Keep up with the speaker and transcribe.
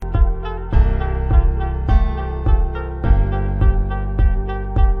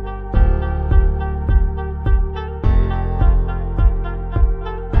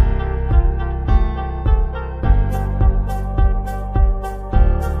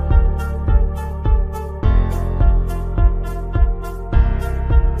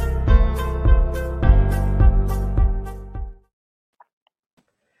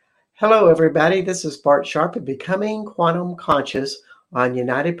Hello, everybody. This is Bart Sharp of Becoming Quantum Conscious on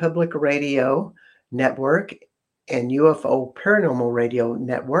United Public Radio Network and UFO Paranormal Radio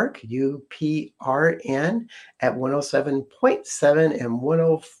Network, UPRN, at 107.7 and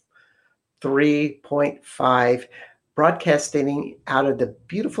 103.5, broadcasting out of the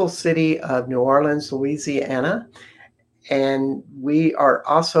beautiful city of New Orleans, Louisiana. And we are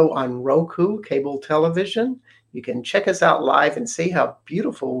also on Roku cable television. You can check us out live and see how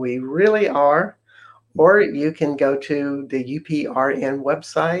beautiful we really are. Or you can go to the UPRN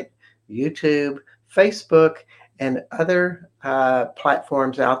website, YouTube, Facebook, and other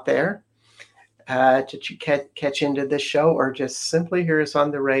platforms out there to catch into this show, or just simply hear us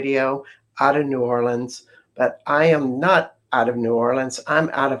on the radio out of New Orleans. But I am not out of New Orleans. I'm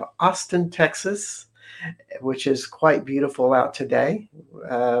out of Austin, Texas, which is quite beautiful out today.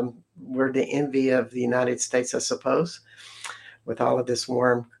 We're the envy of the United States, I suppose, with all of this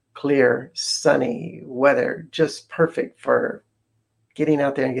warm, clear, sunny weather, just perfect for getting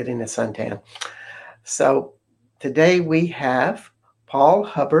out there and getting a suntan. So today we have Paul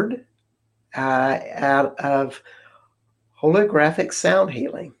Hubbert out of Holographic Sound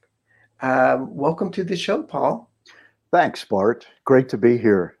Healing. Welcome to the show, Paul. Thanks, Bart. Great to be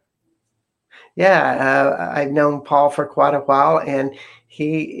here. Yeah, I've known Paul for quite a while, and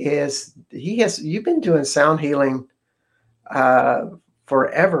you've been doing sound healing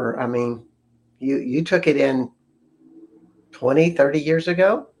forever. I mean, you took it in 20, 30 years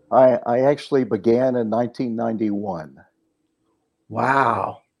ago? I actually began in 1991.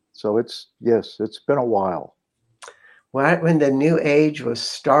 Wow. So it's been a while. Right when the new age was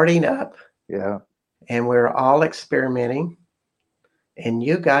starting up. Yeah. And we were all experimenting, and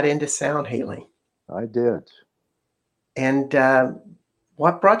you got into sound healing. I did. And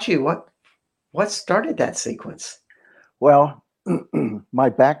what brought you? What started that sequence? Well, my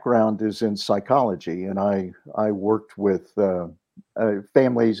background is in psychology, and I worked with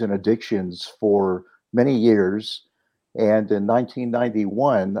families and addictions for many years. And in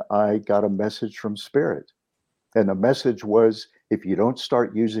 1991, I got a message from Spirit. And the message was, if you don't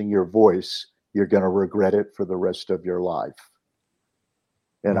start using your voice, you're going to regret it for the rest of your life.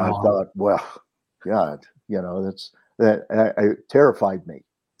 And wow. I thought, well, God, it terrified me,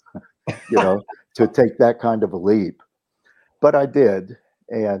 to take that kind of a leap. But I did,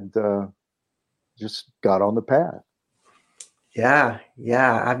 and just got on the path. Yeah.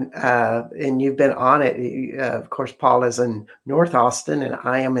 And you've been on it. Of course, Paul is in North Austin, and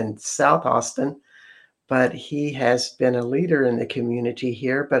I am in South Austin. But he has been a leader in the community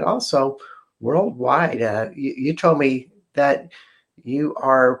here, but also worldwide. You told me that you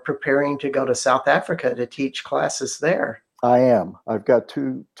are preparing to go to South Africa to teach classes there. I am. I've got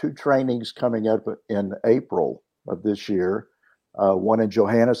two trainings coming up in April of this year, one in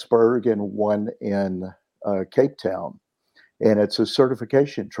Johannesburg and one in Cape Town. And it's a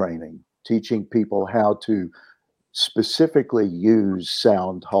certification training, teaching people how to specifically use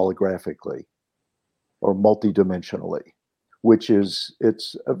sound holographically or multidimensionally,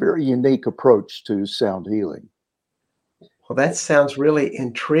 it's a very unique approach to sound healing. Well, that sounds really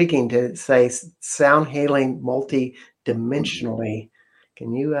intriguing to say sound healing multi-dimensionally.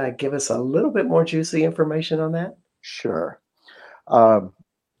 Can you give us a little bit more juicy information on that? Sure. The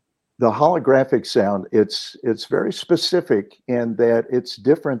holographic sound, it's very specific in that it's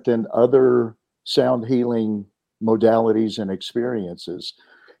different than other sound healing modalities and experiences,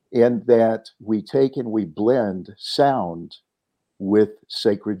 in that we take and we blend sound with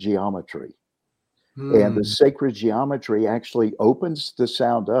sacred geometry. And the sacred geometry actually opens the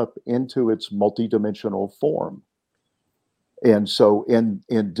sound up into its multidimensional form. And so in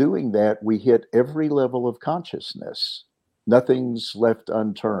doing that, we hit every level of consciousness. Nothing's left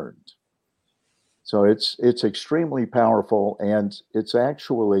unturned. So it's extremely powerful, and it's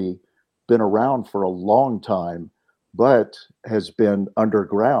actually been around for a long time, but has been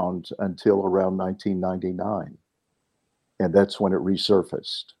underground until around 1999. And that's when it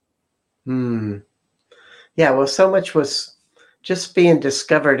resurfaced. Yeah, well, so much was just being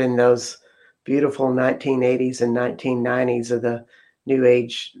discovered in those beautiful 1980s and 1990s of the New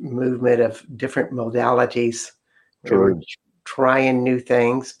Age movement of different modalities. We were trying new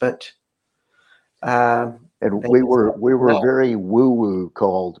things, but and we were very woo-woo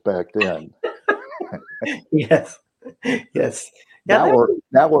called back then. Yes. Now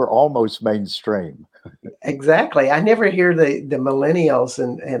we're almost mainstream. Exactly. I never hear the millennials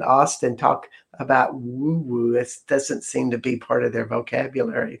in Austin talk about woo-woo. It doesn't seem to be part of their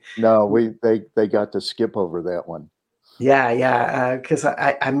vocabulary. No, they got to skip over that one. Yeah. Because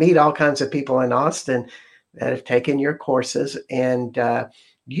I meet all kinds of people in Austin that have taken your courses, and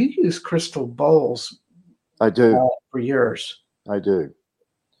You use crystal bowls I do. for yours. I do.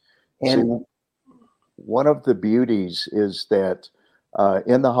 See, And one of the beauties is that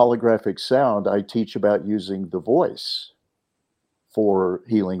in the holographic sound, I teach about using the voice for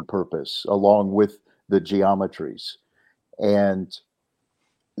healing purpose, along with the geometries. And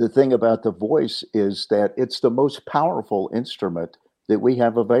the thing about the voice is that it's the most powerful instrument that we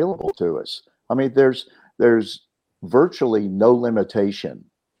have available to us. I mean, there's virtually no limitation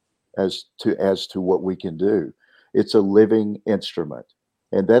as to what we can do. It's a living instrument.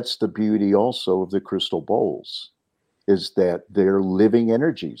 And that's the beauty also of the crystal bowls, is that they're living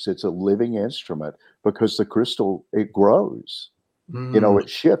energies. It's a living instrument because the crystal, it grows. mm, It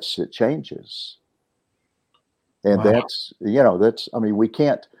shifts, it changes. And wow, that's, I mean, we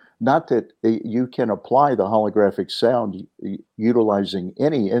can't, not that you can apply the holographic sound utilizing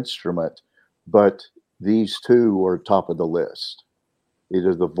any instrument, but these two are top of the list,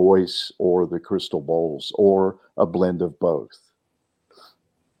 either the voice or the crystal bowls or a blend of both.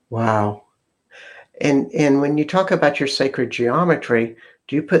 wow. And when you talk about your sacred geometry,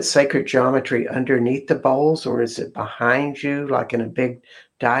 do you put sacred geometry underneath the bowls or is it behind you like in a big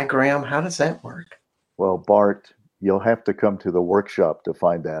diagram? How does that work? Well, Bart, you'll have to come to the workshop to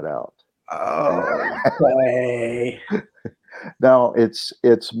find that out. Okay. Now, it's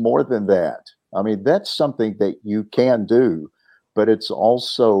more than that. I mean, that's something that you can do, but it's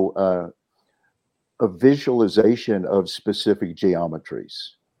also a visualization of specific geometries,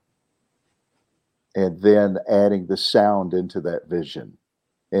 and then adding the sound into that vision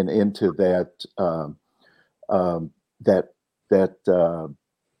and into that that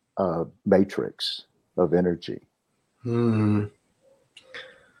matrix of energy. Hmm.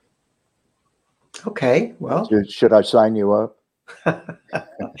 Okay. Well, Should I sign you up? I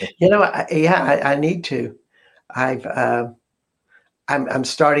need to. I've I'm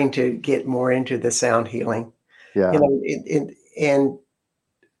starting to get more into the sound healing. You Yeah. know, and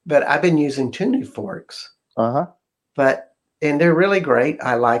but I've been using tuning forks, Uh-huh. but and they're really great.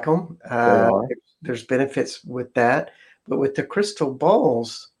 I like them. They are. There's benefits with that, but with the crystal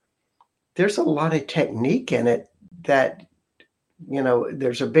bowls, there's a lot of technique in it that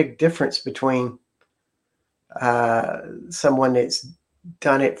there's a big difference between someone that's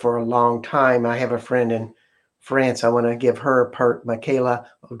done it for a long time. I have a friend in France. I want to give her a perk, Michaela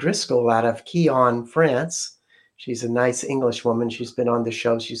O'Driscoll out of Keon, France. She's a nice English woman. She's been on the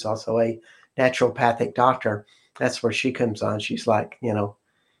show. She's also a naturopathic doctor. That's where she comes on. She's like,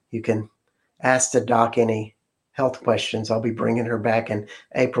 you can ask the doc any health questions. I'll be bringing her back in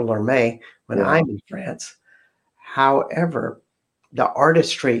April or May when Yeah. I'm in France. However, the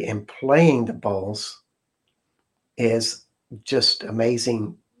artistry in playing the bowls is just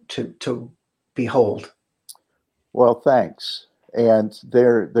amazing to behold. Well, thanks. And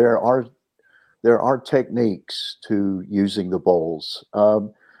there are techniques to using the bowls.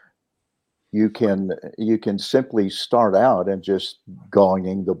 You can simply start out and just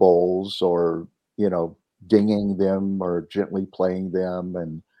gonging the bowls, or dinging them, or gently playing them,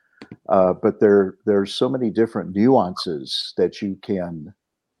 and but there's so many different nuances that you can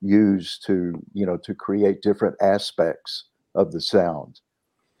use to create different aspects of the sound.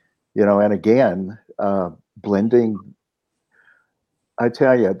 And again, blending. I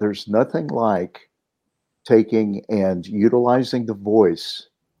tell you, there's nothing like taking and utilizing the voice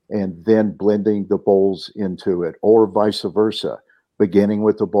and then blending the bowls into it, or vice versa, beginning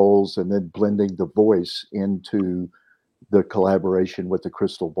with the bowls and then blending the voice into the collaboration with the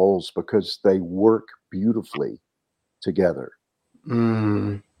crystal bowls, because they work beautifully together.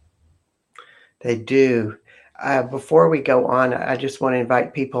 Mm, they do. Before we go on, I just want to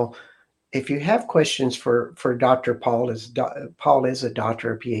invite people. If you have questions for Dr. Paul, Paul is a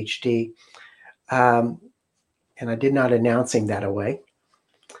doctor, a PhD, um, and I did not announce him that away.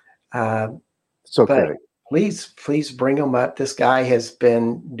 It's But okay. please bring him up. This guy has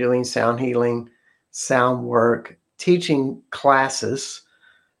been doing sound healing, sound work, teaching classes,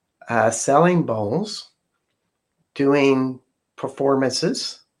 selling bowls, doing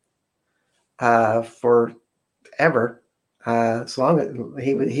performances forever. As long as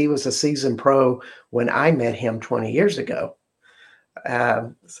he was a seasoned pro when I met him 20 years ago.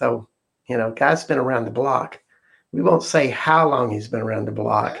 So guy's been around the block. We won't say how long he's been around the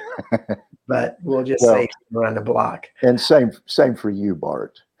block, but we'll just say Well, he's been around the block. and same for you,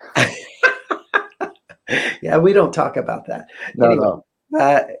 Bart. Yeah, we don't talk about that. No, Anyway, no.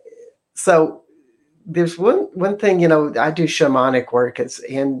 uh, so there's one thing, I do shamanic work.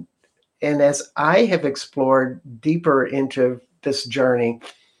 And as I have explored deeper into this journey,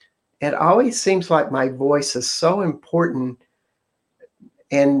 it always seems like my voice is so important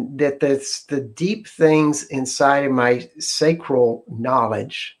and that that's the deep things inside of my sacral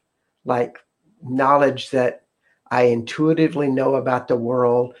knowledge, like knowledge that I intuitively know about the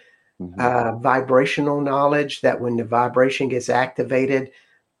world, vibrational knowledge that when the vibration gets activated,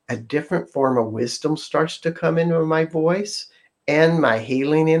 a different form of wisdom starts to come into my voice and my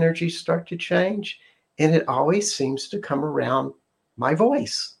healing energies start to change. And it always seems to come around my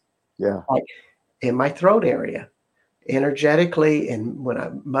voice, Yeah. like in my throat area, energetically. And when I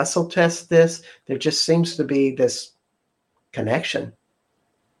muscle test this, there just seems to be this connection.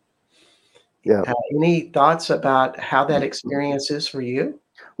 Yeah. Any thoughts about how that experience is for you?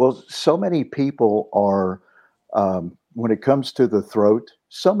 Well, so many people are, when it comes to the throat,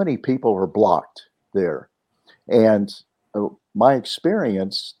 so many people are blocked there. And my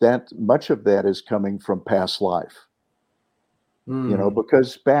experience, that much of that is coming from past life, Mm,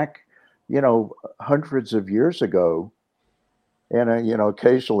 because back, hundreds of years ago, and,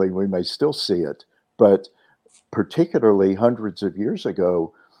 occasionally we may still see it, but particularly hundreds of years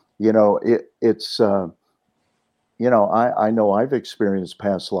ago, I know I've experienced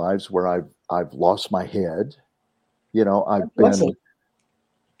past lives where I've lost my head. how I've pleasant.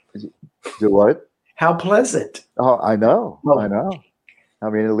 been do what? How pleasant. Oh, I know, I Oh, know. I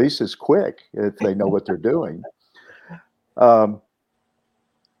mean, at least it's quick if they know what they're doing. Um,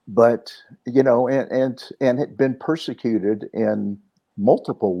 but and had been persecuted in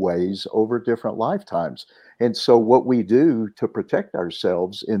multiple ways over different lifetimes. And so what we do to protect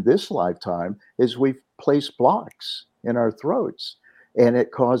ourselves in this lifetime is we place blocks in our throats, and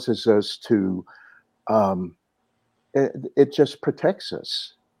it causes us to um, it just protects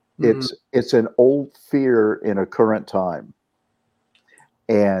us. mm, It's an old fear in a current time.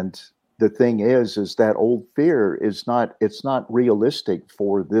 And the thing is that old fear is not it's not realistic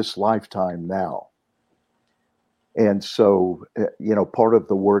for this lifetime now. And so, part of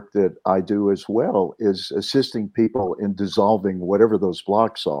the work that I do as well is assisting people in dissolving whatever those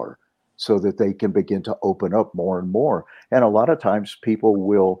blocks are so that they can begin to open up more and more. And a lot of times people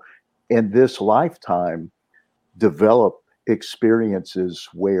will, in this lifetime, develop experiences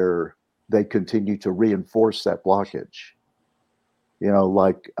where they continue to reinforce that blockage.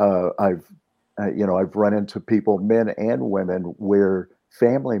 Like I've run into people, men and women, where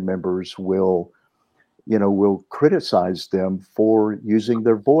family members will criticize them for using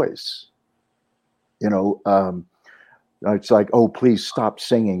their voice. You know, um, it's like, oh, please stop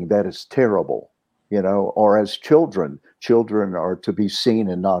singing. That is terrible. Or as children are to be seen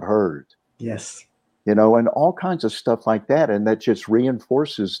and not heard. yes. And all kinds of stuff like that. And that just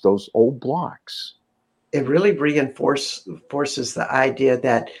reinforces those old blocks. It really reinforces the idea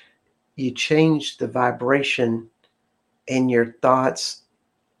that you change the vibration in your thoughts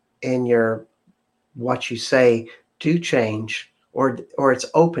and your what you say do change, or it's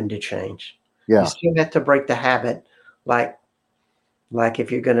open to change. You Yeah, still have to break the habit, like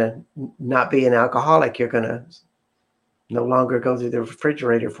if you're gonna not be an alcoholic, you're gonna no longer go to the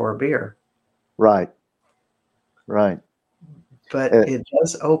refrigerator for a beer. right, right. But Uh, it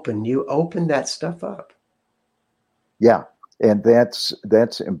does open. You open that stuff up. yeah, and that's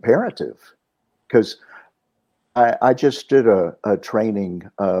imperative because I just did a training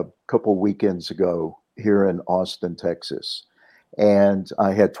a couple weekends ago here in Austin, Texas, and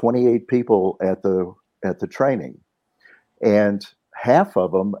I had 28 people at the training, and half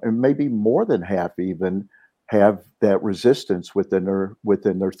of them, and maybe more than half even, have that resistance within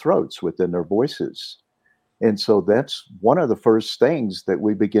their throats, within their voices. And so that's one of the first things that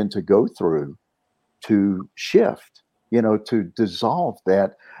we begin to go through to shift, to dissolve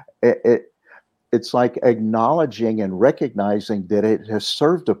that. It's like acknowledging and recognizing that it has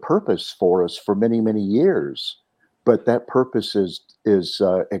served a purpose for us for many, many years, but that purpose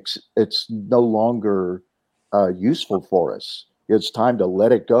it's no longer useful for us. It's time to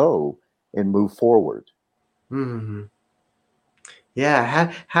let it go and move forward. Hmm.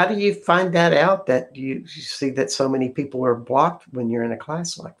 Yeah. How do you find that out that you see that so many people are blocked when you're in a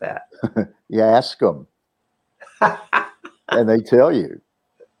class like that? You ask them, and they tell you.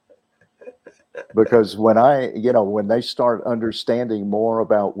 Because when they start understanding more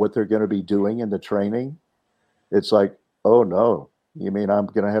about what they're going to be doing in the training, it's like, oh no, you mean I'm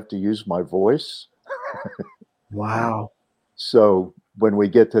going to have to use my voice? Wow. So when we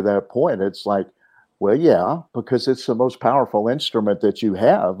get to that point, it's like, well, yeah, because it's the most powerful instrument that you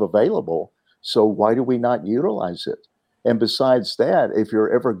have available. So why do we not utilize it? And besides that, if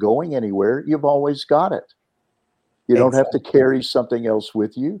you're ever going anywhere, you've always got it. You don't have to Exactly. carry something else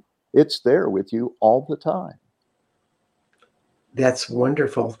with you. It's there with you all the time. That's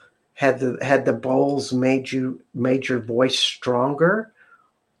wonderful. Had the bowls made your voice stronger,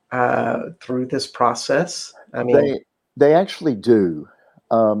 through this process? I mean, They actually do.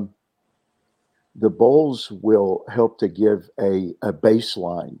 Um, the bowls will help to give a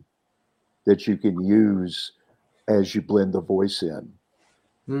baseline that you can use as you blend the voice in.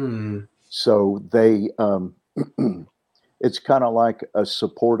 hmm. So it's kind of like a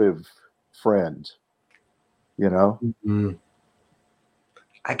supportive friend, you know? Mhm.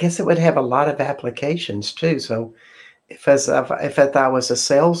 I guess it would have a lot of applications too. So if I was a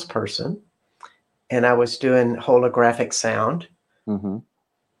salesperson and I was doing holographic sound Hmm.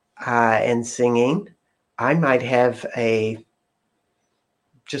 and singing, I might have a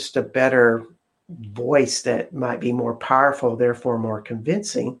just a better voice that might be more powerful, therefore more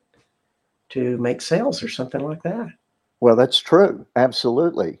convincing to make sales or something like that. Well, that's true.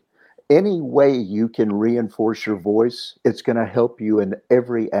 Absolutely. Any way you can reinforce your voice, it's going to help you in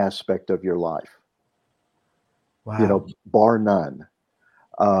every aspect of your life, Wow. bar none.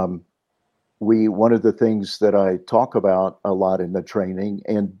 Um, one of the things that I talk about a lot in the training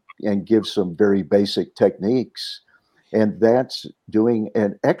and give some very basic techniques, and that's doing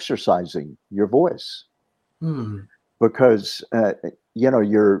and exercising your voice Hmm. because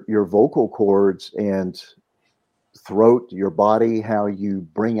your vocal cords and throat, your body, how you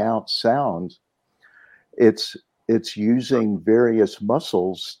bring out sound, it's it's using various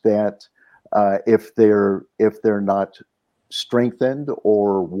muscles that if they're not strengthened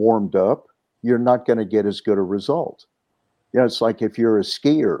or warmed up, you're not going to get as good a result. It's like if you're a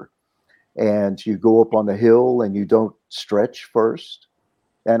skier and you go up on the hill and you don't stretch first,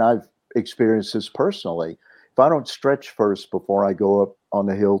 and I've experienced this personally. If I don't stretch first before I go up on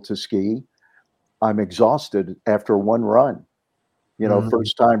the hill to ski, I'm exhausted after one run. Hmm.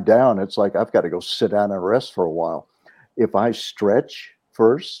 First time down, it's like I've got to go sit down and rest for a while. If I stretch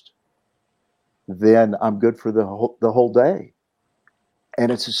first, then I'm good for the whole day.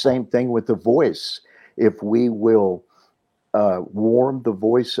 And it's the same thing with the voice. If we will warm the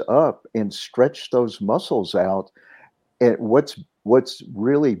voice up and stretch those muscles out, and what's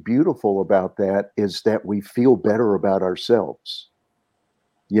really beautiful about that is that we feel better about ourselves.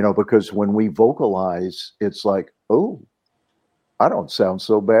 Because when we vocalize, it's like, oh, I don't sound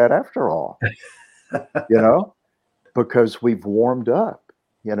so bad after all. You know, because we've warmed up,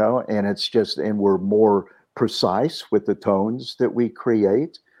 and it's just, and we're more precise with the tones that we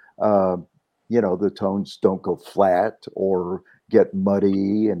create. Uh, the tones don't go flat or get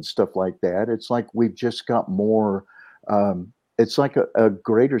muddy and stuff like that. It's like we've just got more, it's like a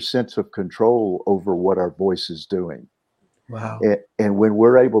greater sense of control over what our voice is doing. Wow. And when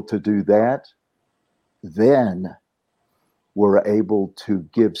we're able to do that, then we're able to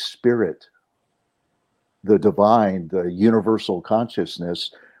give spirit, the divine, the universal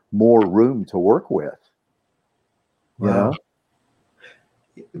consciousness, more room to work with, you Wow. know?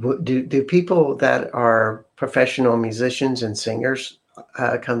 Do people that are professional musicians and singers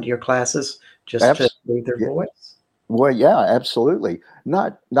come to your classes just to Abs- improve their yeah, voice? well, yeah, absolutely.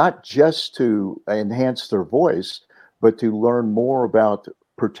 Not just to enhance their voice, but to learn more about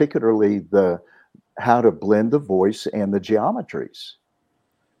particularly the how to blend the voice and the geometries.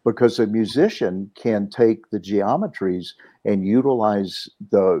 Because a musician can take the geometries and utilize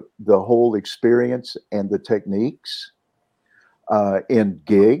the whole experience and the techniques in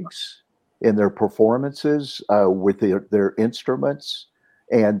gigs, in their performances with their instruments,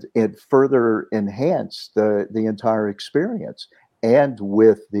 and it further enhance the entire experience and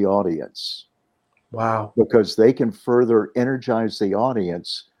with the audience Wow. because they can further energize the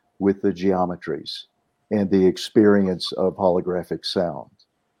audience with the geometries and the experience of holographic sound.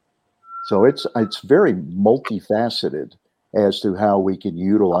 So it's very multifaceted as to how we can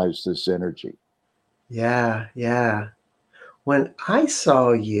utilize this energy. Yeah. Yeah. When I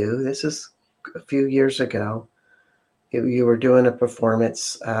saw you, this is a few years ago, you were doing a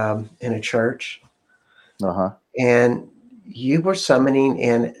performance in a church Uh-huh. and you were summoning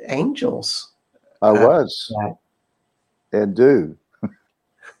in angels. I Uh, was that and do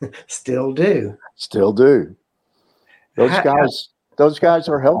still do. still do. Those How, guys, those guys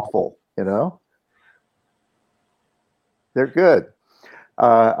are helpful, They're good.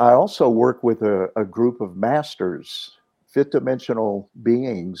 I also work with a group of masters, fifth dimensional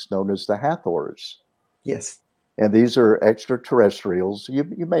beings known as the Hathors. yes. And these are extraterrestrials.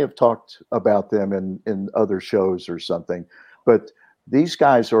 You may have talked about them in other shows or something, but these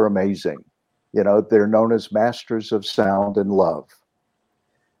guys are amazing. They're known as masters of sound and love.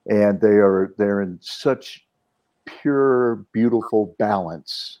 And they're in such pure, beautiful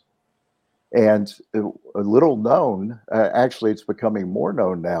balance. And a little known, actually, it's becoming more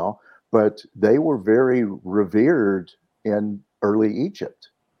known now, but they were very revered in early Egypt.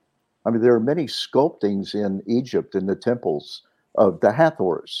 I mean, there are many sculptings in Egypt in the temples of the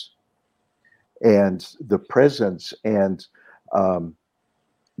Hathors, and the presence and um,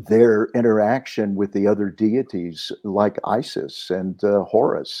 their interaction with the other deities like Isis and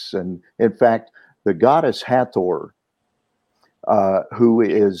Horus. And in fact, the goddess Hathor, who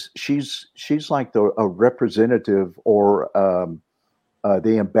is she's like a representative or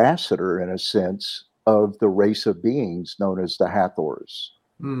the ambassador in a sense of the race of beings known as the Hathors.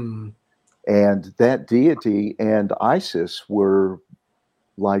 Mm. And that deity and Isis were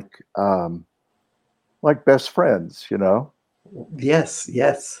like best friends, you know. Yes,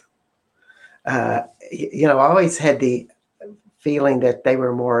 yes. I always had the feeling that they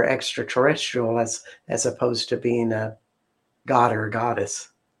were more extraterrestrial as opposed to being a god or a goddess.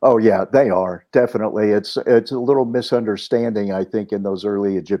 Oh yeah, they are definitely. It's a little misunderstanding, I think, in those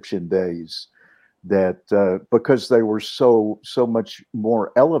early Egyptian days that because they were so much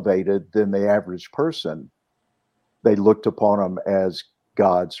more elevated than the average person, they looked upon them as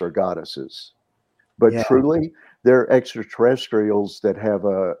gods or goddesses. But Yeah, truly, they're extraterrestrials that have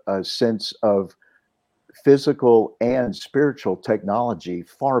a sense of physical and spiritual technology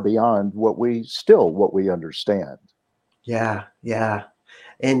far beyond what we understand. yeah, yeah.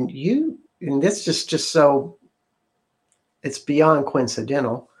 And this is just so it's beyond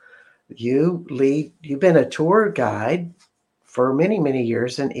coincidental. You've been a tour guide for many, many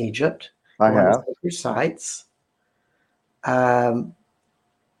years in Egypt, I going to have. sacred sites. Um,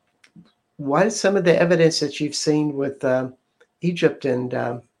 what is some of the evidence that you've seen with Egypt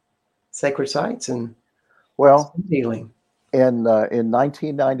and sacred sites and Well, healing? in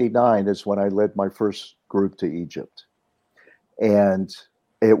 1999 is when I led my first group to Egypt, and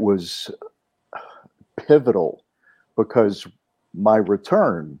it was pivotal because my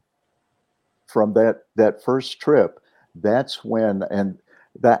return from that first trip, that's when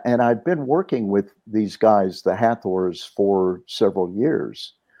and I've been working with these guys, the Hathors, for several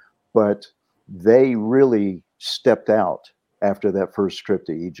years, but they really stepped out after that first trip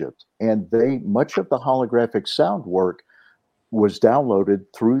to Egypt, and they much of the holographic sound work was downloaded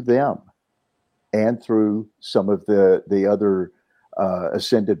through them and through some of the other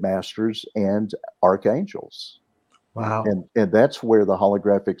ascended masters and archangels, Wow. and that's where the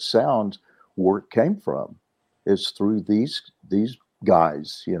holographic sound work came from, is through these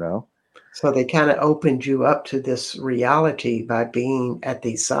guys, you know. So they kind of opened you up to this reality by being at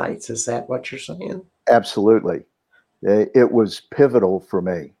these sites. Is that what you're saying? Absolutely, it was pivotal for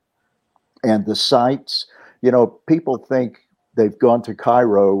me. And the sites, you know, people think they've gone to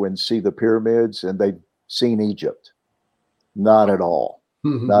Cairo and see the pyramids and they've seen Egypt. Not at all.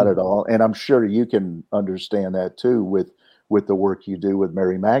 Not at all. And I'm sure you can understand that too with the work you do with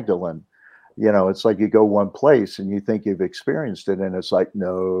Mary Magdalene. You know, it's like you go one place and you think you've experienced it, and it's like,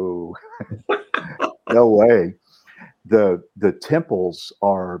 no, no way. The temples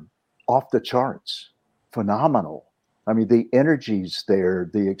are off the charts, phenomenal. I mean, the energy's there,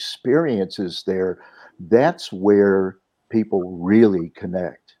 the experiences there. That's where people really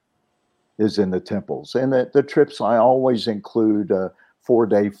connect, is in the temples. And the trips, I always include a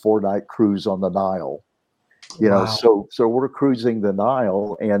 4-day, 4-night cruise on the Nile. You know, Wow. so we're cruising the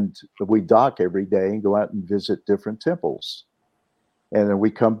Nile, and we dock every day and go out and visit different temples. And then we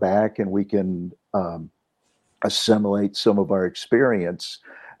come back and we can assimilate some of our experience.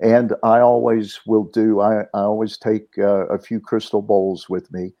 And I always will I always take a few crystal bowls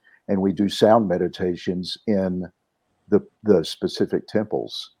with me, and we do sound meditations in the specific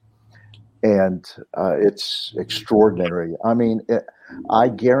temples. And it's extraordinary. I mean, I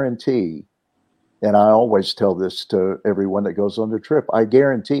guarantee, and I always tell this to everyone that goes on the trip, I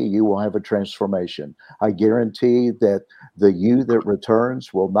guarantee you will have a transformation. I guarantee that the you that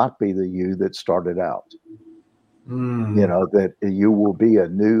returns will not be the you that started out. You Mm. know, that you will be a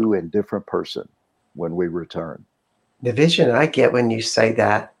new and different person when we return. The vision I get when you say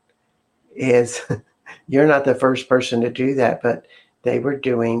that is you're not the first person to do that, but they were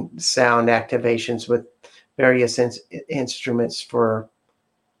doing sound activations with various instruments for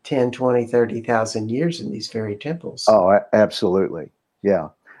 10, 20, 30,000 years in these very temples. Oh, absolutely. Yeah.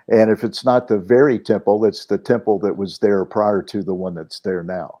 And if it's not the very temple, it's the temple that was there prior to the one that's there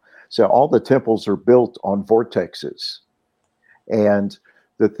now. So all the temples are built on vortexes. And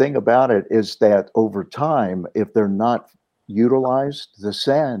the thing about it is that over time, if they're not utilized, the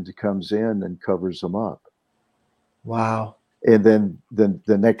sand comes in and covers them up. Wow. And then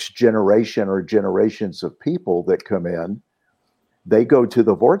the next generation or generations of people that come in, they go to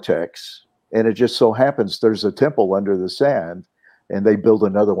the vortex, and it just so happens there's a temple under the sand, and they build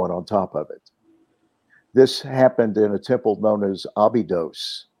another one on top of it. This happened in a temple known as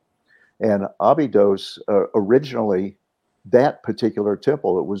Abydos, And Abydos, originally, that particular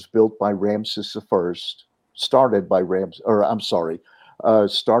temple, it was built by Ramses I, started by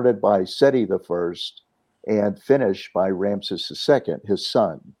started by Seti I, and finished by Ramses II, his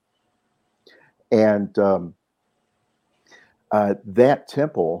son. And that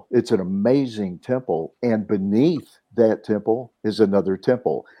temple, it's an amazing temple. And beneath that temple is another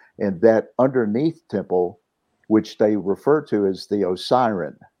temple. And that underneath temple, which they refer to as the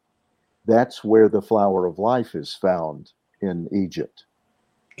Osiris, that's where the flower of life is found in Egypt.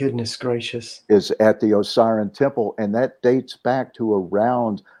 Goodness gracious. Is at the Osiris temple. And that dates back to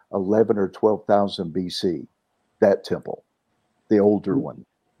around 11 or 12,000 BC, that temple, the older one.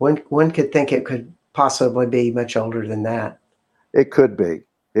 One could think it could possibly be much older than that. It could be.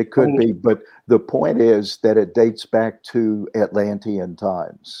 It could be. But the point is that it dates back to Atlantean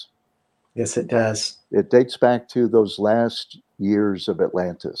times. Yes, it does. It dates back to those last years of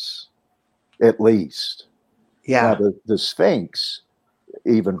Atlantis, at least. Yeah. Now, the Sphinx,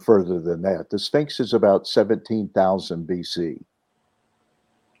 even further than that. The Sphinx is about 17,000 BC.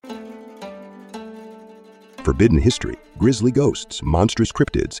 Forbidden history, grisly ghosts, monstrous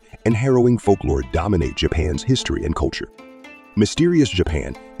cryptids, and harrowing folklore dominate Japan's history and culture. Mysterious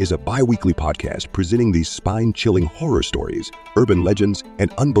Japan is a bi-weekly podcast presenting these spine-chilling horror stories, urban legends,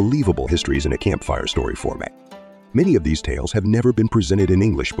 and unbelievable histories in a campfire story format. Many of these tales have never been presented in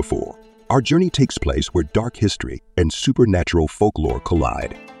English before. Our journey takes place where dark history and supernatural folklore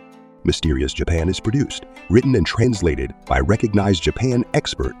collide. Mysterious Japan is produced, written, and translated by recognized Japan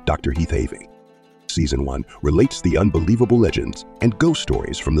expert Dr. Heath Avey. Season 1 relates the unbelievable legends and ghost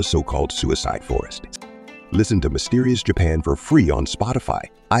stories from the so-called suicide forest. Listen to Mysterious Japan for free on Spotify,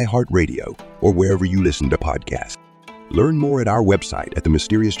 iHeartRadio, or wherever you listen to podcasts. Learn more at our website at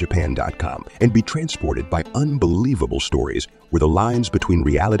themysteriousjapan.com and be transported by unbelievable stories where the lines between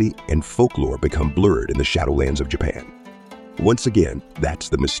reality and folklore become blurred in the shadowlands of Japan. Once again, that's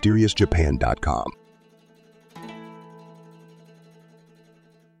themysteriousjapan.com.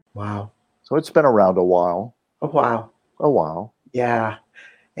 Wow. So it's been around a while. Oh, wow. A while. Yeah.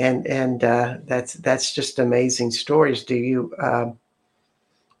 And that's just amazing stories. Do you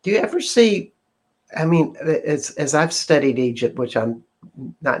ever see, I mean, as I've studied Egypt, which I'm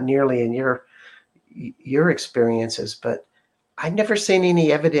not nearly in your experiences, but I've never seen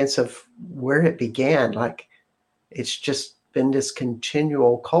any evidence of where it began. Like, it's just been this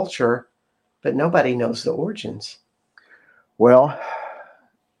continual culture, but nobody knows the origins. Well,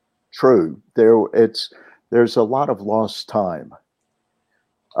 true. There's a lot of lost time.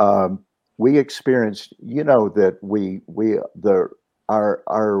 We experienced, that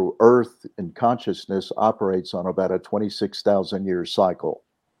our Earth and consciousness operates on about a 26,000 year cycle,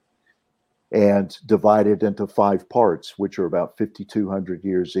 and divided into 5 parts, which are about 5,200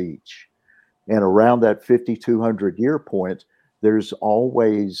 years each. And around that 5,200 year point, there's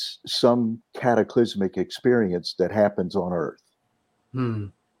always some cataclysmic experience that happens on Earth.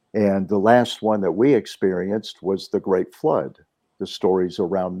 And the last one that we experienced was the Great Flood, the stories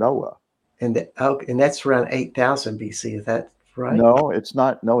around Noah. And that's around 8,000 BC. Is that right? No, it's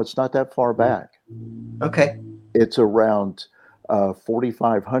not. No, it's not that far back. Okay. It's around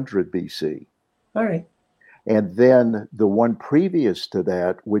 4,500 BC. All right. And then the one previous to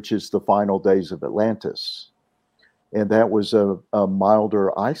that, which is the final days of Atlantis. And that was a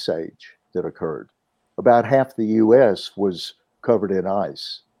milder ice age that occurred. About half the U.S. was covered in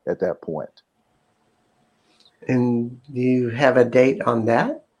ice at that point. And do you have a date on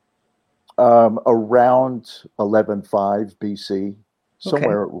that? Around 11.5 BC,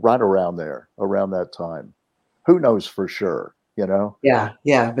 somewhere right around there, around that time. Who knows for sure,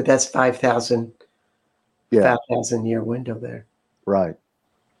 Yeah, but that's 5,000 year window there. Right.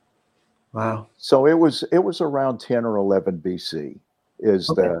 Wow. So it was around 10 or 11 BC is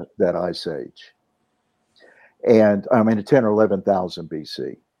that ice age. And 10 or 11,000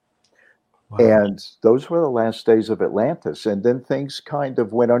 BC. Wow. And those were the last days of Atlantis. And then things kind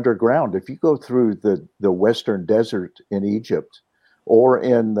of went underground. If you go through the Western Desert in Egypt, or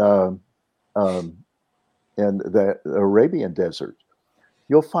in the Arabian Desert,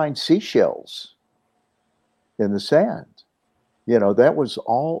 you'll find seashells in the sand. That was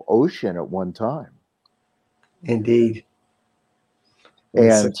all ocean at one time. Indeed.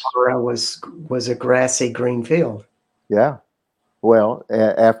 And Sahara was a grassy green field. Yeah. Well,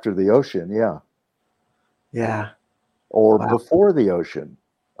 after the ocean, yeah. Yeah. Or before the ocean.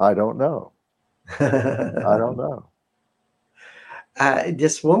 I don't know.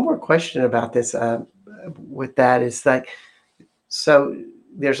 Just one more question about this. With that is like, so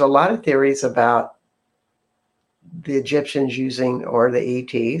there's a lot of theories about the Egyptians using, or the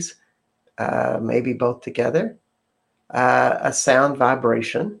ETs maybe both together, a sound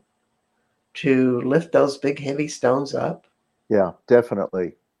vibration to lift those big heavy stones up. Yeah,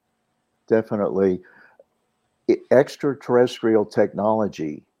 definitely. Definitely. Extraterrestrial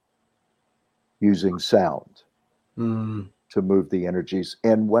technology using sound Mm, to move the energies.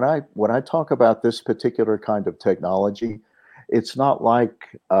 And when I talk about this particular kind of technology, it's not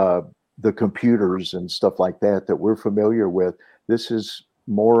like the computers and stuff like that that we're familiar with. This is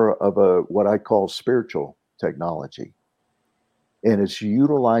more of a what I call spiritual technology, and it's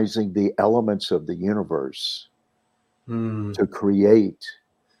utilizing the elements of the universe mm, to create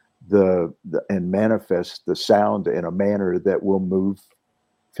the and manifest the sound in a manner that will move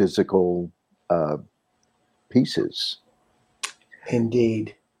physical uh, pieces.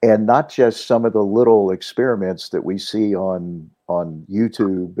 indeed. And not just some of the little experiments that we see on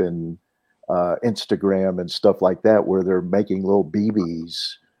YouTube and Instagram and stuff like that, where they're making little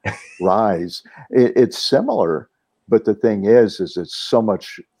BBs rise. It's similar, but the thing is it's so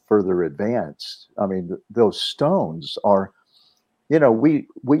much further advanced. I mean, those stones are, we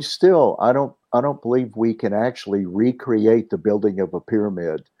still, I don't believe we can actually recreate the building of a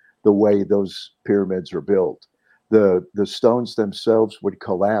pyramid the way those pyramids are built. The stones themselves would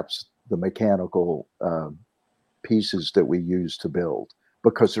collapse the mechanical pieces that we use to build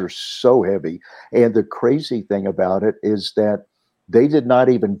because they're so heavy. And the crazy thing about it is that they did not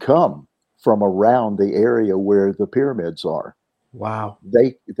even come from around the area where the pyramids are. Wow.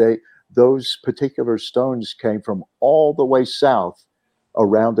 They those particular stones came from all the way south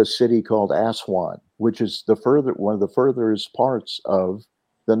around a city called Aswan, which is one of the furthest parts of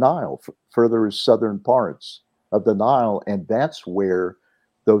the Nile, furthest southern parts of the Nile, and that's where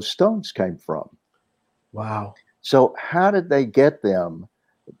those stones came from. Wow. So how did they get them?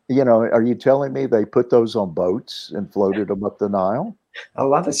 Are you telling me they put those on boats and floated them up the Nile? A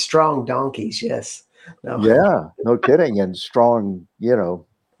lot of strong donkeys, yes. No, Yeah, no kidding. And strong,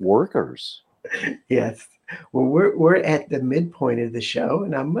 workers. yes. Well, we're at the midpoint of the show,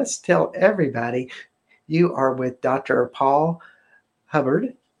 and I must tell everybody you are with Dr. Paul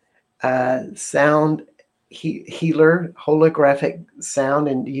Hubbert, sound healer, holographic sound,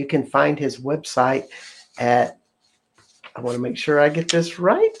 and you can find his website at, I want to make sure I get this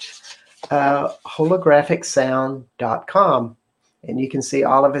right, holographicsound.com. And you can see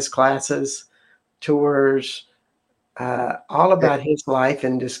all of his classes, tours, all Eh, about his life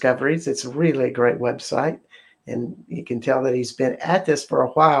and discoveries. It's really a great website. And you can tell that he's been at this for a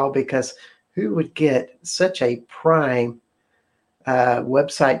while, because who would get such a prime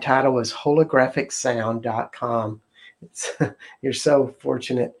website title as holographicsound.com? It's, you're so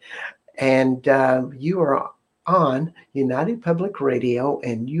fortunate. And you are on United Public Radio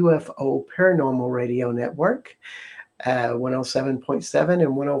and UFO Paranormal Radio Network, 107.7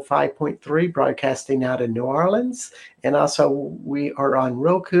 and 105.3, broadcasting out of New Orleans. And also, we are on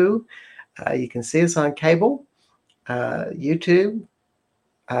Roku. You can see us on cable, YouTube,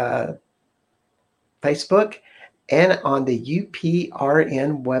 uh, Facebook, and on the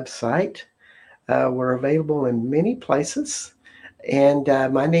UPRN website. We're available in many places. And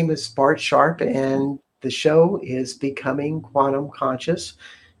my name is Bart Sharp, and the show is Becoming Quantum Conscious.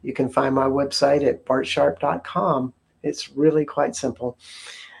 You can find my website at bartsharp.com. It's really quite simple.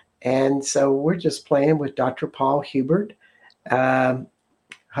 And so we're just playing with Dr. Paul um,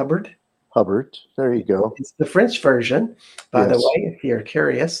 Hubbard. Hubbert. There you go. It's the French version, by the Yes. way, if you're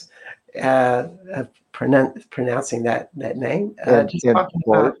curious of pronouncing that name. Just And talking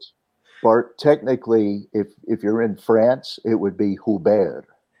about Bart, technically, if you're in France, it would be Hubert.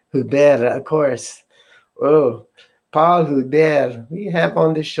 Hubbert, of course. Oh, Paul Hubbert, we have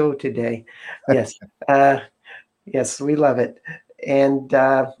on the show today. Yes, yes, we love it. And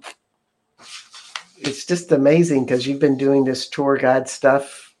it's just amazing, because you've been doing this tour guide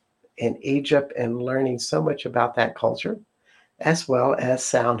stuff in Egypt and learning so much about that culture, as well as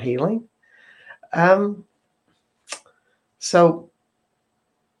sound healing. Um, so,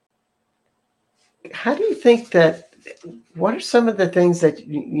 how do you think that? What are some of the things that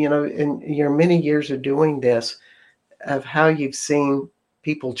in your many years of doing this, of how you've seen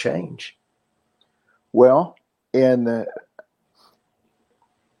people change? Well, in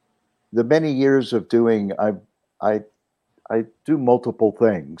the many years of doing, I I do multiple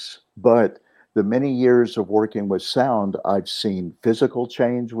things, but the many years of working with sound, I've seen physical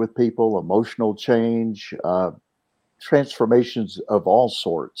change with people, emotional change, transformations of all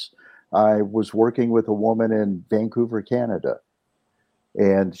sorts. I was working with a woman in Vancouver, Canada,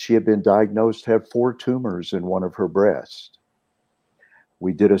 and she had been diagnosed to have 4 tumors in one of her breasts.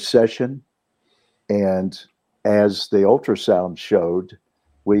 We did a session, and as the ultrasound showed,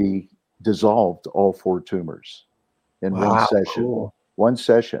 we dissolved all 4 tumors in one Wow, session. cool. One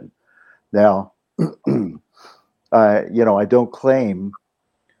session. Now, I don't claim,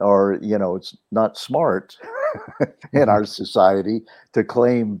 or it's not smart in our society to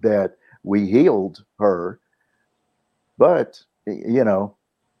claim that we healed her, but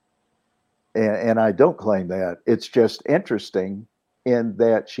and I don't claim that. It's just interesting in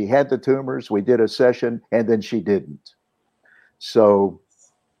that she had the tumors, we did a session, and then she didn't. So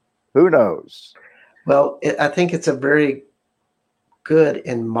who knows? Well, I think it's a very good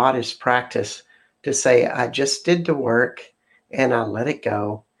and modest practice to say, I just did the work and I let it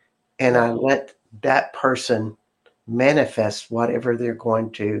go, and I let that person manifest whatever they're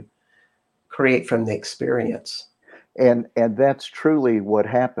going to create from the experience. And that's truly what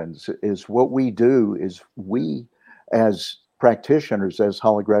happens. Is what we do is we, as practitioners, as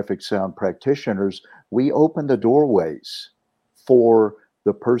holographic sound practitioners, we open the doorways for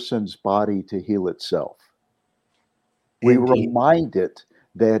the person's body to heal itself. We Indeed. remind it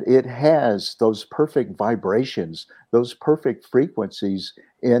that it has those perfect vibrations, those perfect frequencies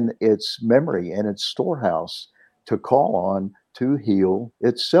in its memory and its storehouse to call on to heal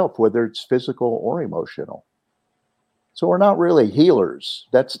itself, whether it's physical or emotional. So we're not really healers.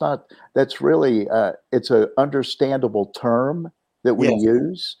 That's really, it's an understandable term that we Yes.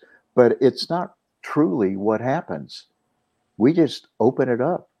 use, but it's not truly what happens. We just open it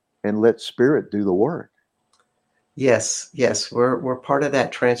up and let spirit do the work. Yes, we're part of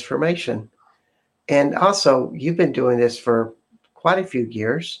that transformation. And also, you've been doing this for quite a few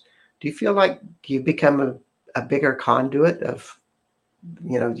years. Do you feel like you've become a bigger conduit of,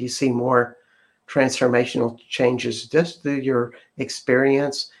 you see more transformational changes just through your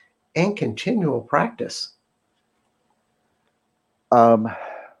experience and continual practice? Um,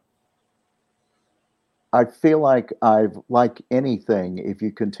 I feel like like anything, if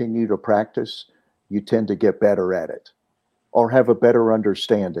you continue to practice, you tend to get better at it or have a better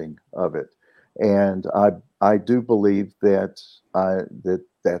understanding of it. And I do believe that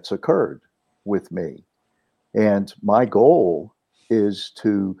that's occurred with me. And my goal is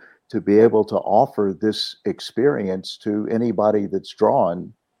to be able to offer this experience to anybody that's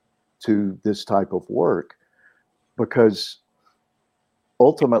drawn to this type of work, because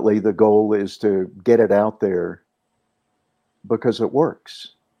ultimately the goal is to get it out there because it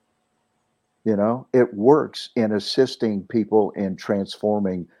works. It works in assisting people in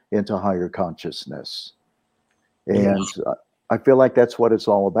transforming into higher consciousness. Yeah. And I feel like that's what it's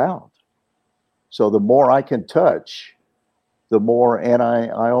all about. So the more I can touch, the more, and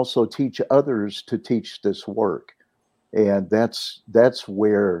I also teach others to teach this work. And that's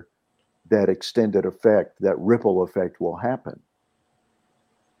where that extended effect, that ripple effect will happen.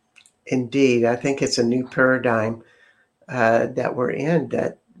 Indeed, I think it's a new paradigm that we're in,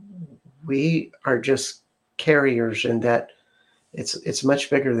 that we are just carriers, and that it's much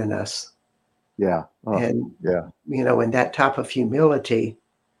bigger than us. Yeah. Oh, And yeah. in that type of humility,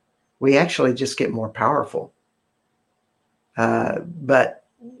 we actually just get more powerful. But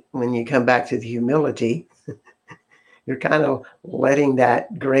when you come back to the humility, you're kind of letting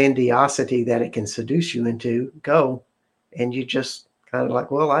that grandiosity that it can seduce you into go, and you just kind of like,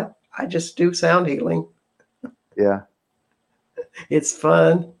 well, I just do sound healing. Yeah. It's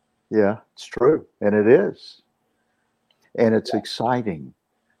fun. Yeah. It's true. And it is. And it's exciting.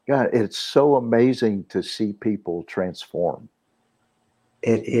 God, it's so amazing to see people transform.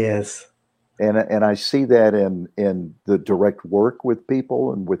 It is. And I see that in the direct work with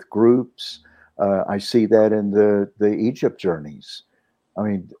people and with groups. I see that in the Egypt journeys. I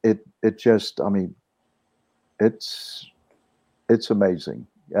mean, it just, I mean, it's amazing.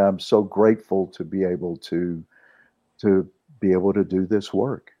 I'm so grateful to be able to be able to do this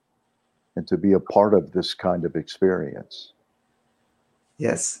work and to be a part of this kind of experience.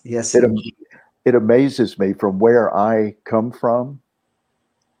 Yes, It indeed. it amazes me from where I come from.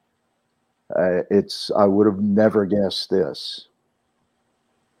 I would have never guessed this.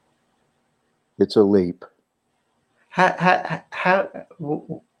 It's a leap. Can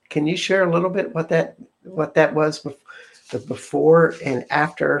you share a little bit what that was, the before and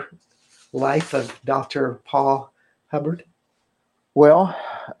after life of Dr. Paul Hubbert? Well,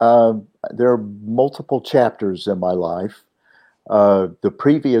 there are multiple chapters in my life. The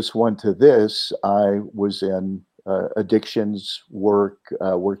previous one to this, I was in addictions work,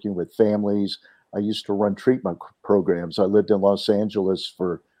 working with families. I used to run treatment programs. I lived in Los Angeles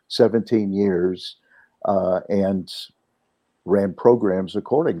for 17 years and ran programs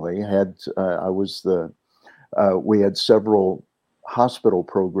accordingly. We had several hospital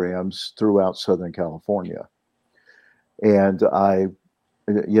programs throughout Southern California, and I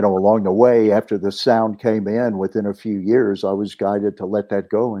along the way, after the sound came in, within a few years, I was guided to let that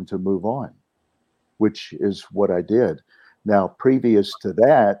go and to move on, which is what I did. Now, previous to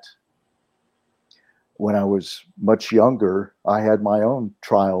that, when I was much younger, I had my own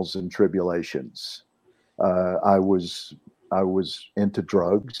trials and tribulations. I was into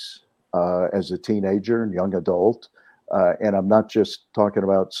drugs as a teenager and young adult, and I'm not just talking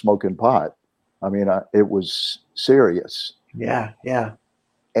about smoking pot. I mean, it was serious. Yeah, yeah.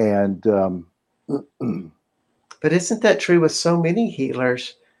 And But isn't that true with so many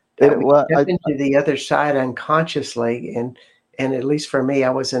healers that it we well, step into the other side unconsciously? And at least for me,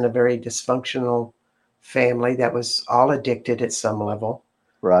 I was in a very dysfunctional family that was all addicted at some level.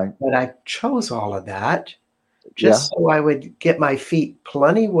 right, But I chose all of that yeah, just so I would get my feet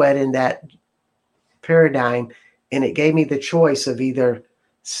plenty wet in that paradigm. And it gave me the choice of either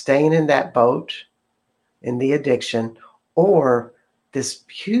staying in that boat in the addiction or this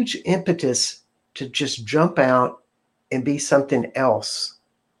huge impetus to just jump out and be something else.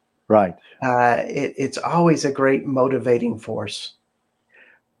 right, It's always a great motivating force.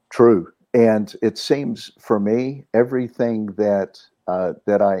 true. And it seems for me, everything that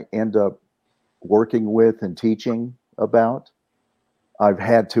I end up working with and teaching about, I've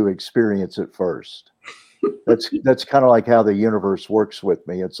had to experience it first. That's kind of like how the universe works with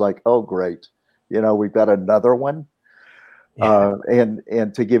me. It's like, oh, great, we've got another one. Yeah.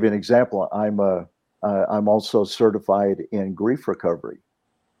 And to give you an example, I'm also certified in grief recovery.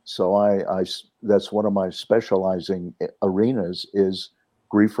 So that's one of my specializing arenas is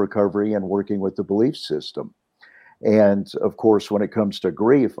grief recovery and working with the belief system. And of course, when it comes to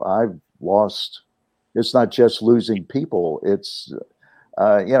grief, I've lost. It's not just losing people. It's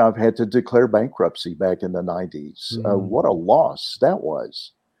I've had to declare bankruptcy back in the 90s. Mm. What a loss that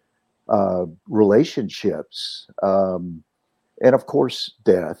was. Relationships, and of course,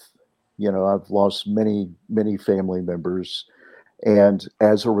 death. I've lost many family members. And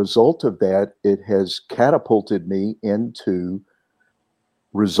as a result of that, it has catapulted me into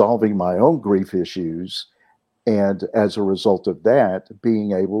resolving my own grief issues. And as a result of that,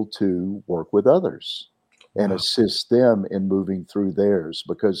 being able to work with others and Wow. assist them in moving through theirs,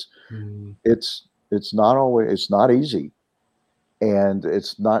 because Mm. it's not easy, and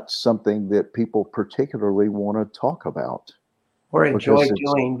it's not something that people particularly want to talk about Or enjoy because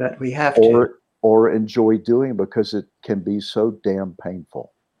it's doing, but we have to. or enjoy doing, because it can be so damn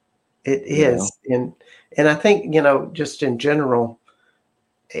painful, It you know? is. And I think, just in general,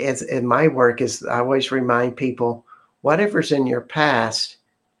 as in my work is I always remind people, whatever's in your past,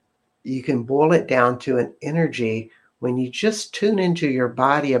 you can boil it down to an energy when you just tune into your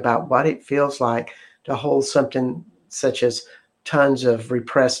body about what it feels like to hold something such as tons of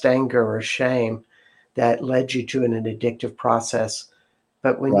repressed anger or shame that led you to an addictive process.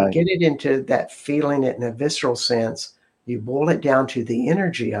 But when you Right. get it into that feeling it in a visceral sense, you boil it down to the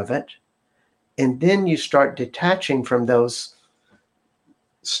energy of it, and then you start detaching from those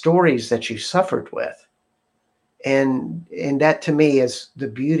stories that you suffered with. And that to me is the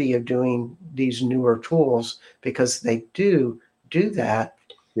beauty of doing these newer tools, because they do that.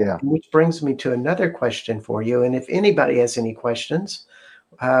 Yeah. Which brings me to another question for you. And if anybody has any questions,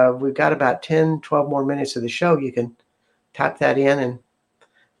 we've got about 10, 12 more minutes of the show. You can type that in and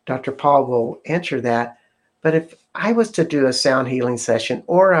Dr. Paul will answer that. But if I was to do a sound healing session,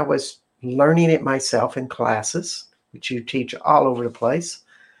 or I was learning it myself in classes, which you teach all over the place,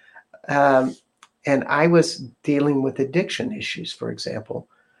 um, and I was dealing with addiction issues, for example,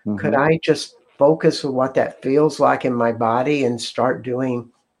 could Hmm. I just focus on what that feels like in my body and start doing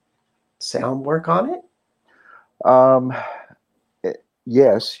sound work on it? Um,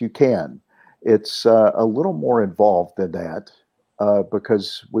 yes, you can. It's a little more involved than that,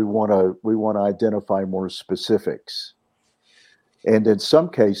 because we want to identify more specifics. And in some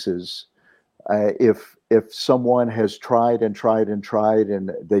cases, if someone has tried and tried and tried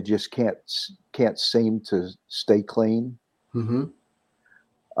and they just can't seem to stay clean, Mm-hmm.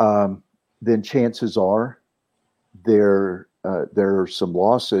 um, then chances are there are some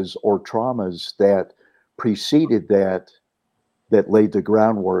losses or traumas that preceded that laid the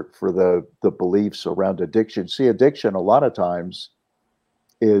groundwork for the beliefs around addiction. See, addiction a lot of times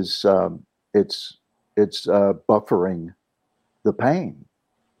is it's buffering the pain.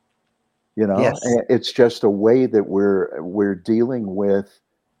 Yes. And it's just a way that we're dealing with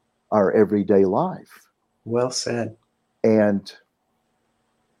our everyday life. Well said. And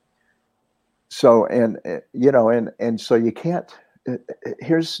so and so you can't.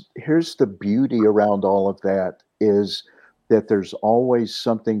 Here's the beauty around all of that is that there's always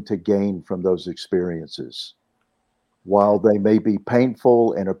something to gain from those experiences. while they may be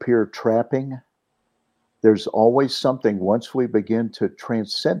painful and appear trapping, there's always something. Once we begin to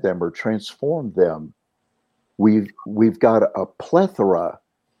transcend them or transform them, we've got a plethora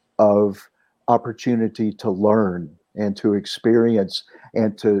of opportunity to learn and to experience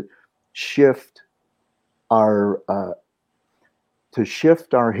and to shift our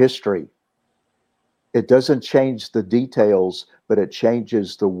history. It doesn't change the details, but it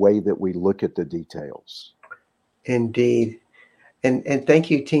changes the way that we look at the details. Indeed. And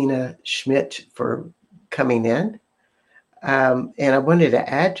thank you, Tina Schmidt, for coming in. And I wanted to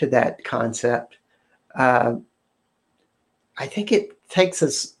add to that concept. I think it takes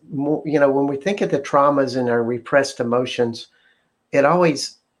us more, when we think of the traumas and our repressed emotions, it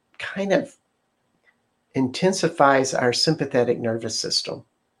always kind of intensifies our sympathetic nervous system.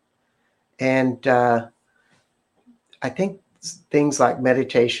 And I think things like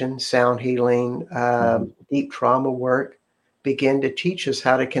meditation, sound healing, deep trauma work begin to teach us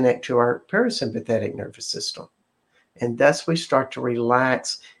how to connect to our parasympathetic nervous system. And thus we start to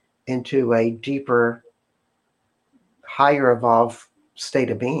relax into a deeper, higher evolved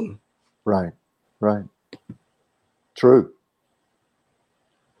state of being. Right. True.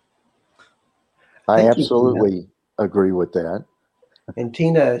 I absolutely agree with that. And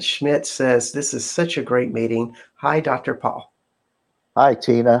Tina Schmidt says, this is such a great meeting. Hi, Dr. Paul. Hi,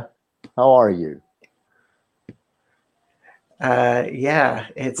 Tina. How are you? Yeah.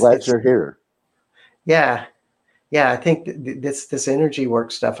 Glad you're here. Yeah. I think this energy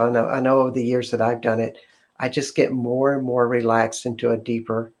work stuff, I know over the years that I've done it, I just get more and more relaxed into a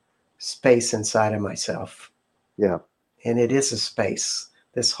deeper space inside of myself. Yeah. And it is a space.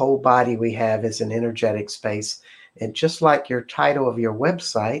 This whole body we have is an energetic space. And just like your title of your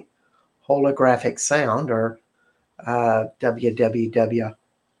website, Holographic Sound, or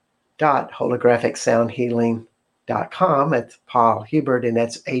www.holographicsoundhealing.com, it's Paul Hubbert, and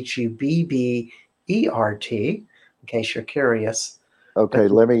that's Hubbert, in case you're curious. Okay,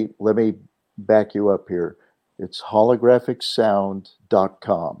 let me back you up here. It's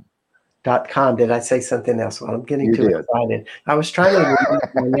holographicsound.com. .com. Did I say something else? Well, I'm getting too excited. I was trying to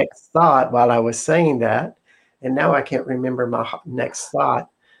remember my next thought while I was saying that, and now I can't remember my next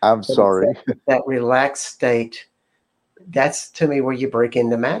thought. I'm sorry. That relaxed state, that's to me where you break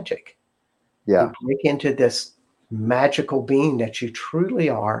into magic. Yeah. You break into this magical being that you truly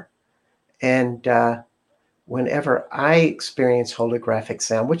are. And whenever I experience holographic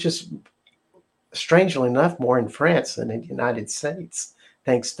sound, which is strangely enough more in France than in the United States,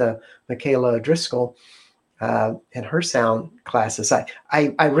 thanks to Michaela Driscoll and her sound classes. I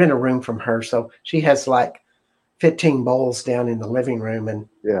rent a room from her, so she has like 15 bowls down in the living room and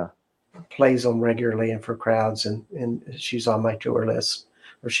plays them regularly and for crowds, and she's on my tour list,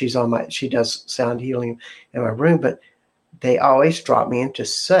 or she does sound healing in my room, but they always drop me into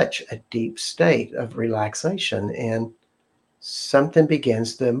such a deep state of relaxation, and something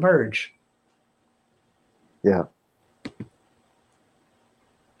begins to emerge. Yeah.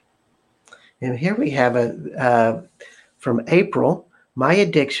 And here we have from April, my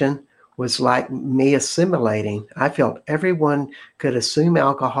addiction was like me assimilating. I felt everyone could assume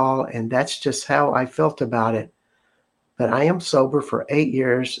alcohol, and that's just how I felt about it. But I am sober for 8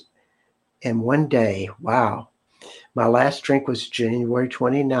 years and 1 day. Wow. My last drink was January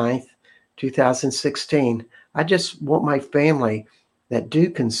 29th, 2016. I just want my family that do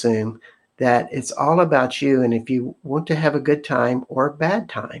consume that it's all about you. And if you want to have a good time or a bad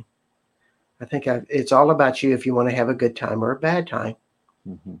time, I think it's all about you if you want to have a good time or a bad time.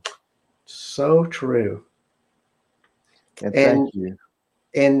 Mm-hmm. So true. And thank you.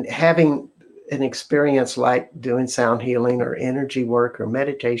 And having an experience like doing sound healing or energy work or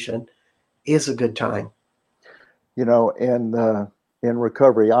meditation is a good time. In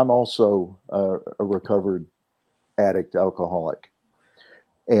recovery, I'm also a recovered addict, alcoholic,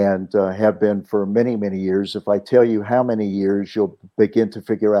 and have been for many, many years. If I tell you how many years, you'll begin to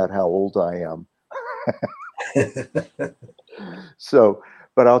figure out how old I am. So,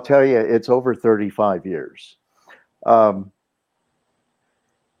 but I'll tell you, it's over 35 years. And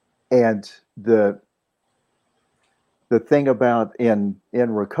the thing about in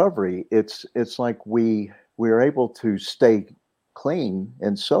recovery, it's like we're able to stay clean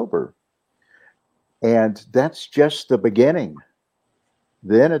and sober. And that's just the beginning.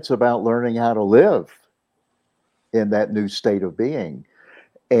 Then it's about learning how to live in that new state of being.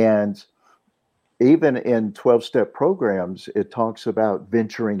 And even in 12-step programs, it talks about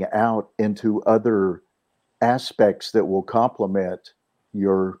venturing out into other aspects that will complement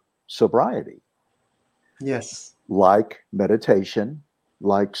your sobriety. Yes. Like meditation,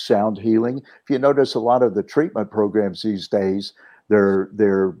 like sound healing. If you notice, a lot of the treatment programs these days,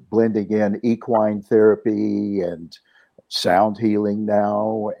 they're blending in equine therapy and sound healing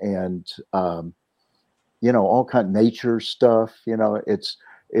now, and all kind of nature stuff.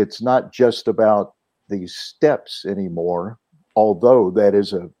 It's not just about these steps anymore, although that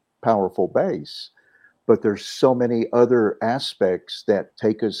is a powerful base. But there's so many other aspects that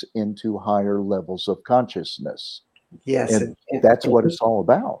take us into higher levels of consciousness. Yes. And that's what it's all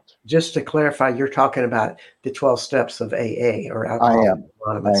about. Just to clarify, you're talking about the 12 steps of AA, or I Alcoholics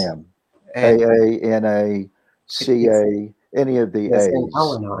Anonymous. am. And AA, NA, CA, any of the yes, and A's.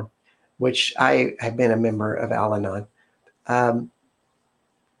 Al-Anon, which I have been a member of Al-Anon.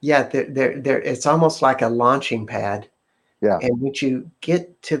 Yeah, it's almost like a launching pad. Yeah. And once you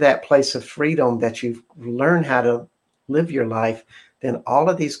get to that place of freedom that you've learned how to live your life, then all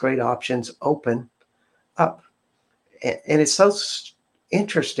of these great options open up. And it's so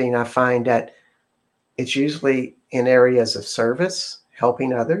interesting. I find that it's usually in areas of service,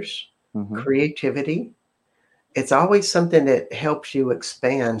 helping others, creativity. It's always something that helps you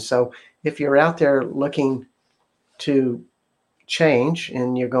expand. So if you're out there looking to change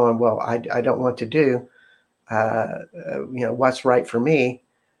and you're going, well, I don't want to do, what's right for me,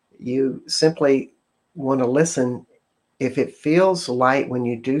 you simply want to listen. If it feels light when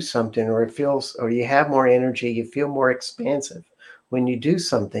you do something, or you have more energy, you feel more expansive when you do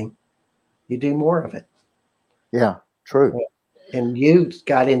something, you do more of it. Yeah, true. And you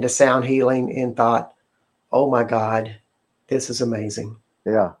got into sound healing and thought, oh my God, this is amazing.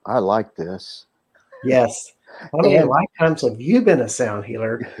 Yeah, I like this. Yes. How many lifetimes have you been a sound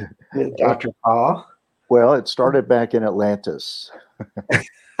healer, Dr. Paul? Well, it started back in Atlantis.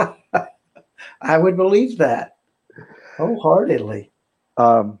 I would believe that wholeheartedly.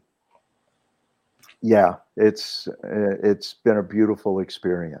 Yeah, it's been a beautiful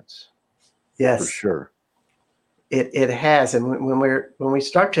experience. Yes, for sure. It has. And when we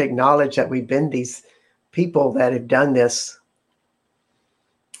start to acknowledge that we've been these people that have done this,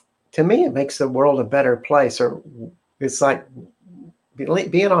 to me, it makes the world a better place. Or it's like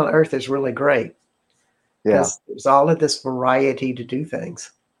being on Earth is really great. Yeah, there's all of this variety to do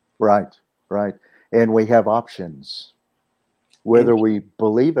things. Right. And we have options. Whether we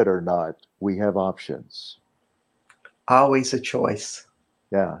believe it or not, we have options. Always a choice.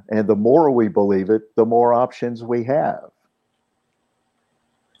 Yeah. And the more we believe it, the more options we have.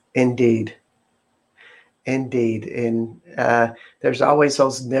 Indeed. And there's always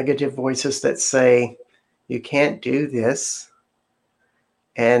those negative voices that say, you can't do this.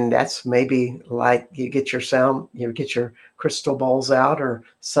 And that's maybe like you get your crystal balls out or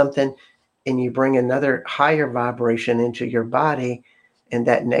something, and you bring another higher vibration into your body, and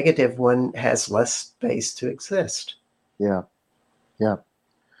that negative one has less space to exist. Yeah.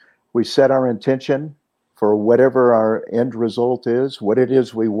 We set our intention for whatever our end result is, what it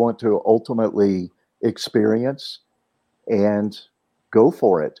is we want to ultimately experience, and go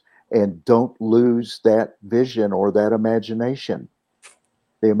for it. And don't lose that vision or that imagination.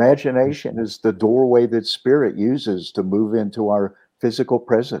 The imagination is the doorway that spirit uses to move into our physical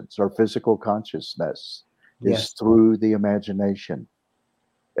presence, our physical consciousness, is through the imagination.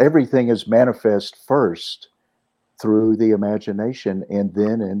 Everything is manifest first through the imagination and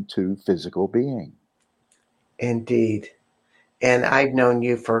then into physical being. Indeed. And I've known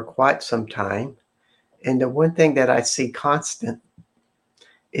you for quite some time. And the one thing that I see constant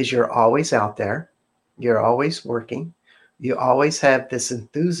is you're always out there. You're always working. You always have this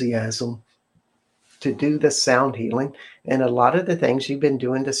enthusiasm to do the sound healing. And a lot of the things you've been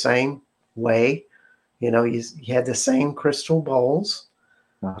doing the same way. You have the same crystal bowls.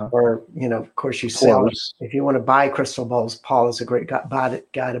 Or, of course, you sell it. If you want to buy crystal bowls, Paul is a great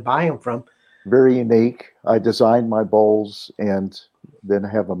guy to buy them from. Very unique. I designed my bowls and then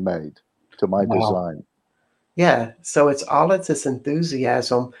have them made to my design. Yeah. So it's all of this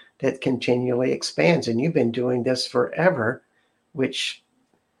enthusiasm that continually expands. And you've been doing this forever, which,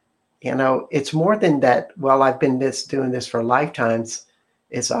 it's more than that. Well, I've been doing this for lifetimes.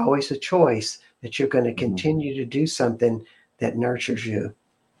 It's always a choice that you're going to continue to do something that nurtures you.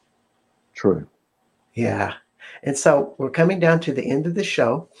 True. Yeah. And so we're coming down to the end of the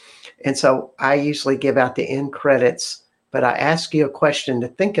show. And so I usually give out the end credits, but I ask you a question to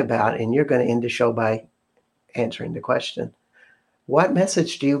think about, and you're going to end the show by answering the question. What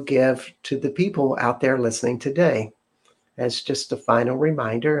message do you give to the people out there listening today? As just a final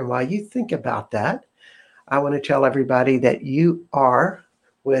reminder. And while you think about that, I want to tell everybody that you are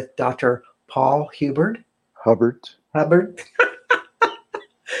with Dr. Paul Hubbert. Hubbert.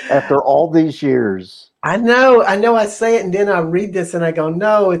 After all these years. I know. I say it, and then I read this, and I go,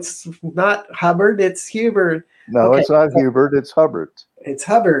 "No, it's not Hubbert. It's Hubbert." No, Okay, it's not Hubbert. It's Hubbert. it's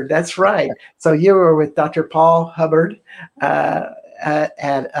Hubbard. That's right. So you were with Dr. Paul Hubbard at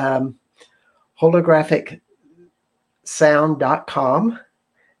holographicsound.com.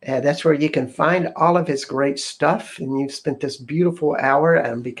 That's where you can find all of his great stuff. And you've spent this beautiful hour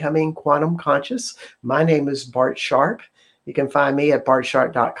on becoming quantum conscious. My name is Bart Sharp. You can find me at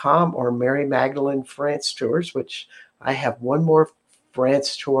bartsharp.com or Mary Magdalene France Tours, which I have one more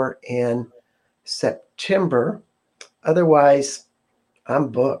France tour in September. Otherwise, I'm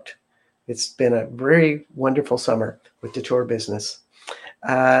booked. It's been a very wonderful summer with the tour business.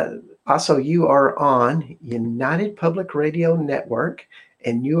 Also, you are on United Public Radio Network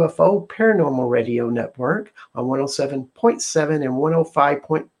and UFO Paranormal Radio Network on 107.7 and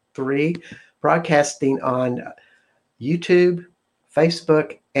 105.3, broadcasting on YouTube,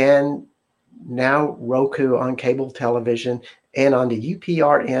 Facebook, and now Roku on cable television and on the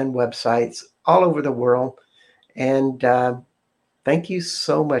UPRN websites all over the world. And thank you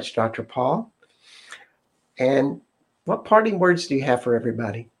so much, Dr. Paul. And what parting words do you have for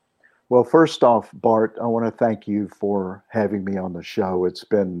everybody? Well, first off, Bart, I want to thank you for having me on the show. It's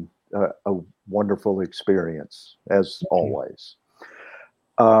been a wonderful experience, as always.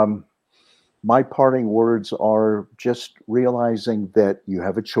 My parting words are just realizing that you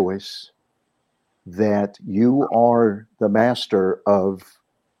have a choice, that you are the master of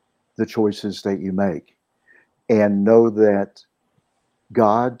the choices that you make, and know that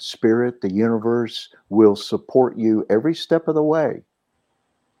God, Spirit, the universe will support you every step of the way.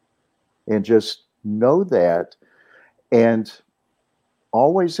 And just know that, and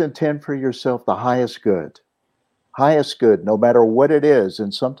always intend for yourself the highest good, no matter what it is.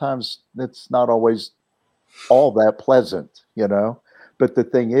 And sometimes it's not always all that pleasant, but the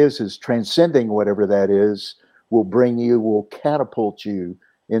thing is transcending whatever that is will catapult you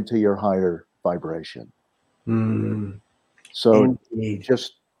into your higher vibration. So Indeed.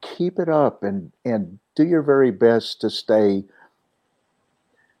 Just keep it up and do your very best to stay.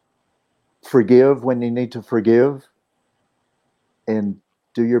 Forgive when you need to forgive, and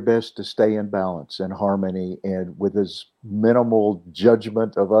do your best to stay in balance and harmony and with as minimal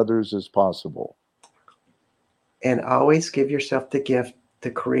judgment of others as possible. And always give yourself the gift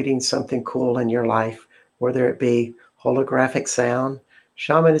to creating something cool in your life, whether it be holographic sound,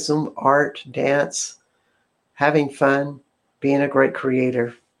 shamanism, art, dance, having fun, being a great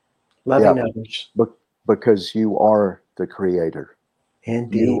creator, loving others. Because you are the creator.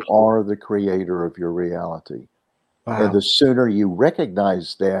 Indeed. You are the creator of your reality. Wow. And the sooner you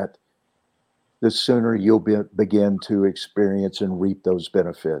recognize that, the sooner you'll begin to experience and reap those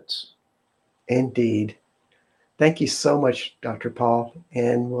benefits. Indeed. Thank you so much, Dr. Paul.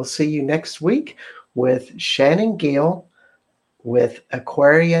 And we'll see you next week with Shannon Gill with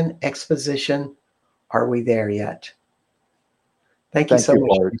Aquarian Exposition. Are we there yet? Thank you so much,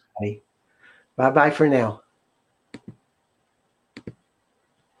 Bart. everybody. Bye-bye for now.